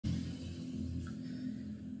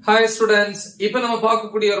Hi students, இப்போ நம்ம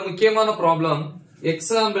பார்க்கக்கூடிய ஒரு முக்கியமான ப்ராப்ளம்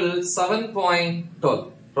எக்ஸாம்பிள் 7.12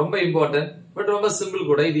 ரொம்ப இம்பார்ட்டன்ட் பட் ரொம்ப சிம்பிள்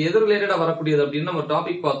கூட. இது எது ரிலேட்டடா வரக்கூடியது அப்படின்னு நம்ம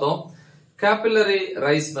டாபிக் பார்த்தோம். capillary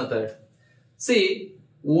rise method. See,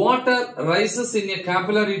 water rises in a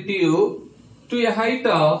capillary tube to a height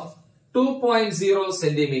of 2.0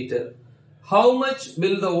 centimeter. How much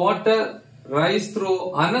will the water rise through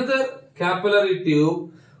another capillary tube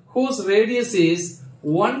whose radius is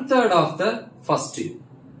 1/3 of the first tube?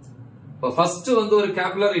 First வந்து ஒரு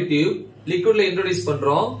capillary tube லிக்விட்ல introduce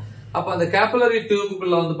பண்றோம். அப்ப அந்த capillary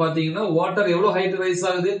டியூபுக்குள்ள வந்து பாத்தீங்கன்னா water எவ்வளவு height rice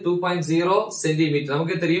ஆகுது? 2.0 centimetre.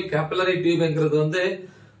 நமக்கு தெரியும் கேபிலரி டியூப்ங்கிறது வந்து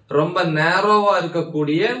ரொம்ப நேரோவா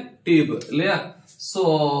இருக்கக்கூடிய டியூப் இல்லையா? சோ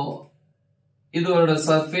இதோட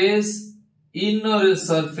சர்ஃபேஸ் இன்னொரு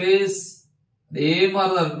சர்ஃபேஸ் இதே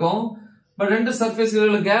மாதிரி தான் இருக்கும். பட் ரெண்டு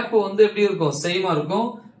சர்ஃபேஸ்களோட கேப் வந்து எப்படி இருக்கும்? சேமா இருக்கும்.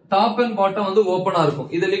 டாப் அண்ட் பாட்டம் வந்து ஓபனா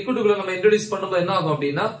இருக்கும். இத லிக்விடுக்குள்ள நம்ம இன்ட்ரோடியூஸ் பண்ணும்போது என்ன ஆகும்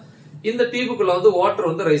அப்படின்னா இந்த டியூபுக்குள்ள வந்து வாட்டர்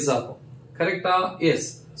வந்து ரைஸ் ஆகும். கரெக்டா? எஸ்.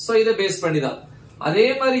 சோ இத பேஸ் பண்ணி தான் அதே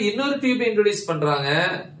மாதிரி இன்னொரு டியூப் இன்ட்ரோடியூஸ் பண்றாங்க.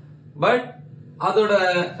 பட் அதோட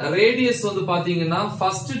ரேடியஸ் வந்து பாத்தீங்கன்னா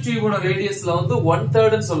ஃபர்ஸ்ட் டியூபோட ரேடியஸ்ல வந்து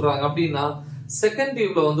 1/3 சொல்றாங்க. அப்படின்னா செகண்ட்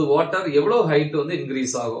டியூப்ல வந்து வாட்டர் எவ்வளவு ஹைட் வந்து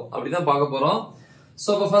இன்க்ரீஸ் ஆகும் அப்படிதான் பார்க்க போறோம். சோ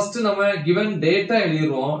அப்ப ஃபர்ஸ்ட் நம்ம கிவன் டேட்டா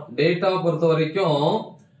எழுதிடுவோம். டேட்டா பொறுத்த வரைக்கும்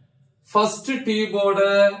ஃபர்ஸ்ட் டியூபோட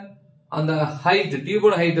அந்த ஹைட்,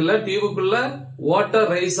 டியூபோட ஹைட் இல்ல, டியூபுக்குள்ள வாட்டர்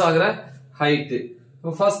ரைஸ் ஆகுற ஹைட்.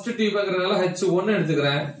 ஃபர்ஸ்ட் டியூப்ங்கிறதுனால H1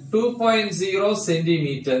 எடுத்துக்கிறேன். 2.0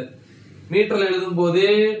 சென்டிமீட்டர். மீட்டர்ல எழுதும் போது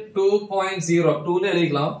 2.0 2ன்னு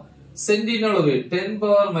எழுதிக்கலாம். சென்டிமீட்டர் அளவு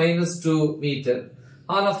 10⁻⁻2 மீட்டர்.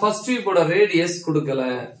 ஆனா ஃபர்ஸ்ட் டியூபோட ரேடியஸ் கொடுக்கல.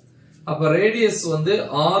 அப்ப ரேடியஸ் வந்து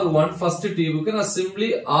R1 ஃபர்ஸ்ட் டியூபுக்கு நான் சிம்பிளி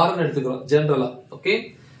R ன்னு எடுத்துக்கிறோம் ஜெனரலா. ஓகே.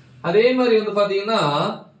 அதே மாதிரி வந்து பாத்தீங்கன்னா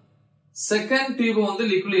செகண்ட் டியூப் வந்து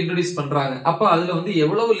லிக்விட் இன்ட்ரோடியூஸ் பண்றாங்க. அப்ப அதுல வந்து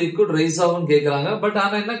எவ்வளவு லிக்விட் ரைஸ் ஆகும்னு கேக்குறாங்க. பட்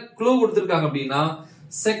ஆனா என்ன க்ளூ கொடுத்திருக்காங்க அப்படின்னா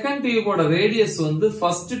செகண்ட் டியூபோட ரேடியஸ் வந்து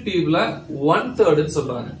ஃபர்ஸ்ட் டியூப்ல 1/3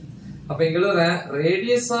 சொல்றாங்க. அப்ப இங்க எழுதுறேன்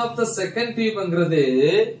radius of the second டியூப்ங்கிறது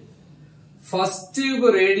first tube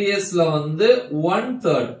ரேடியஸ்ல வந்து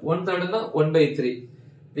 1/3 1/3னா 1/3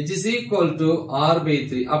 which is equal to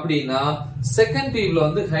R/3. அப்படின்னா செகண்ட் டியூப்ல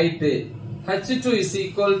வந்து height H2 is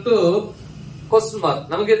equal to question mark.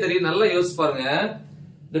 நமக்கே தெரியும், நல்லா யோசிச்சு பாருங்க.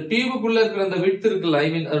 இந்த டியூபுக்குள்ள இருக்கிற அந்த விட்த் இருக்குல்ல, ஐ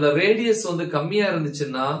மீன் அதோட ரேடியஸ் வந்து கம்மியா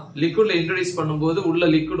இருந்துச்சுன்னா லிக்விட்ல இன்ட்ரோடியூஸ் பண்ணும்போது உள்ள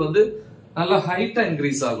லிக்விட் வந்து நல்லா ஹைட்டா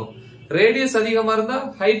இன்க்ரீஸ் ஆகும். ரேடியஸ் அதிகமா இருந்தா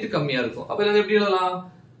ஹைட் கம்மியா இருக்கும். அப்ப இது எப்படி எழுதலாம்?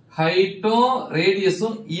 ஹைட்டும்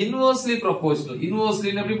ரேடியஸும் இன்வெர்ஸ்லி ப்ரொபோர்ஷனல்.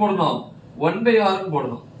 இன்வெர்ஸ்லி எப்படி போடணும்? 1/r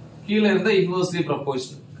போடணும். கீழே இருந்தா இன்வெர்ஸ்லி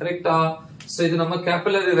ப்ரொபோர்ஷனல். கரெக்டா? சோ இது நம்ம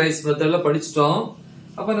கேபிலரி ரைஸ் மெத்தட்ல படிச்சிட்டோம்.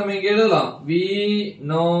 அப்ப நம்ம இங்க எழுதலாம் we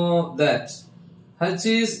know that H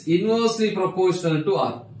is inversely proportional to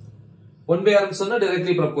R. 1/r சொன்னா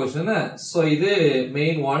directly proportional. So இது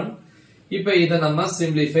main one. இப்ப இத நம்ம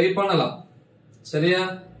simplify பண்ணலாம். சரியா?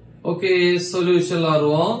 ஓகே, சொல்யூஷன்ல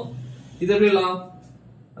வருவோம். இது எப்படிலாம்?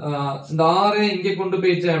 இந்த R இங்க கொண்டு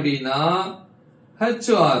போயிட்டேன் அப்படின்னா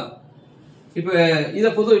HR. இப்ப இத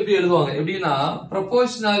பொதுவா எப்படி எழுதுவாங்க எப்படின்னா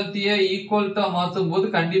ப்ரொபோர்ஷனாலிட்டியை ஈக்குவல்ட்டா மாத்தும் போது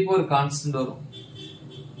கண்டிப்பா ஒரு கான்ஸ்டன்ட் வரும்.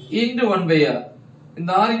 into 1/r.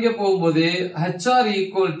 இந்த R இங்க போகும்போது HR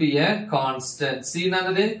equal to a constant. C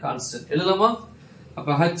நானதே constant. எழுதலாமா? அப்ப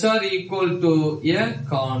HR equal to a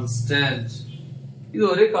constant. இது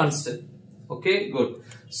ஒரு constant. Okay, good.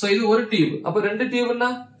 சோ இது ஒரு டியூப். அப்ப ரெண்டு டியூப்னா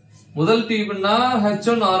முதல் டியூப்னா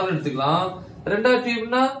H1 R ன்னு எடுத்துக்கலாம். ரெண்டாவது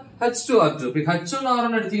டியூப்னா H2 R2. இப்ப H1 R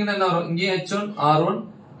ன்னு எடுத்தீங்கன்னா என்ன வரும்? இங்கே H1 R1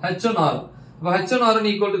 H1 R. அப்ப H1 R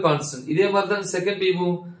ன்னு equal to constant. இதே மாதிரி தான் செகண்ட்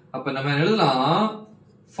டியூபும். அப்ப நம்ம எழுதலாம்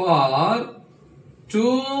for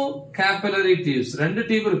two capillary tubes. ரெண்டு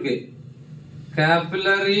டியூப் இருக்கு.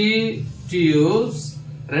 capillary tubes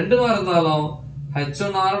ரெண்டுமா இருந்தாலும்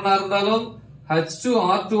H1 R1 இருந்தாலும் H2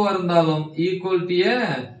 R2 இருந்தாலும் equal to a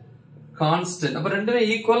constant. அப்ப ரெண்டுமே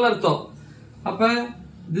ஈக்குவல் அர்த்தம். அப்ப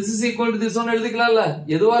this is equal to this one எழுதிக்கலாம்ல.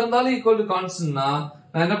 எதுவா இருந்தாலும் equal to constant னா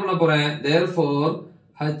நான் என்ன பண்ண போறேன்? therefore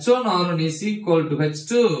H1 R1 is equal to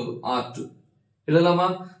H2 R2. எழுதலாமா?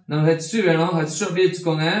 நம்ம H2 வேணும். H2 அப்படியே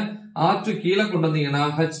வச்சுக்கோங்க. R2 கீழே கொண்டு வந்தீங்கன்னா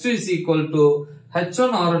H2 is equal to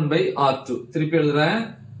H1 R1 by R2. திருப்பி எழுதுறேன்.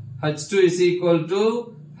 H2 is equal to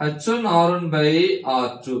H1 R1 by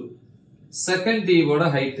R2. Second டியூபோட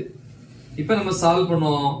height. இப்ப நம்ம சால்வ்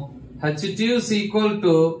பண்ணுவோம். H2 is equal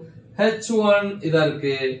to H1 இதா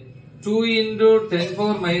இருக்கு 2 into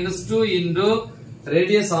 10⁻⁻2 into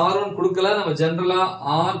ரேடியஸ் R1 கொடுக்கல, நம்ம ஜெனரலா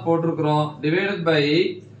R போட்டிருக்கிறோம், டிவைடட் பை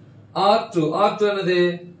R2. R2 என்னது?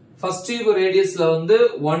 ஃபர்ஸ்ட் டியூப் ரேடியஸ்ல வந்து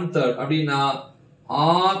 1/3 அப்படின்னா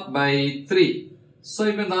R/3. சோ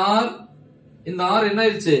இப்ப இந்த R என்ன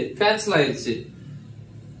ஆயிருச்சு? கேன்சல் ஆயிருச்சு.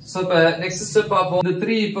 சோ இப்ப நெக்ஸ்ட் ஸ்டெப் பாப்போம். இந்த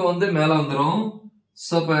 3 இப்ப வந்து மேல வந்துரும்.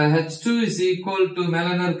 சோ இப்ப H2 is equal to மேல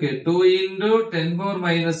என்ன இருக்கு 2 into 10 power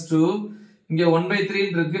minus 2 இங்க 1/3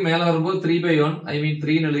 இருக்கு, மேல வரும்போது 3/1 I mean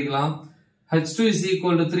 3 ன்னு எழுதிக்கலாம். H2 is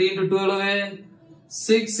equal to 3 into 2 எவ்வளவு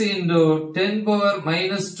 6 into 10 power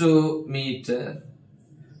minus 2 meter.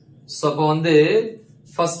 So அப்ப வந்து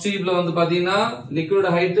ஃபர்ஸ்ட் டியூப்ல வந்து பாத்தீங்கன்னா லிக்விட்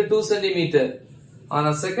ஹைட் 2 cm, ஆனா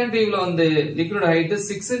செகண்ட் டியூப்ல வந்து liquid height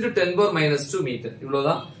 6 into 10 power minus 2 meter.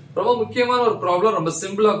 இவ்வளவுதான். ரொம்ப முக்கியமான ஒரு ப்ராப்ளம், ரொம்ப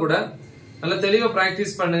சிம்பிளா கூட. நல்ல தெளிவா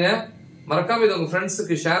பிராக்டிஸ் பண்ணுங்க. மறக்காம இதை உங்க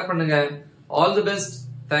ஃப்ரெண்ட்ஸுக்கு ஷேர் பண்ணுங்க. All the best.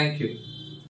 தேங்க்யூ.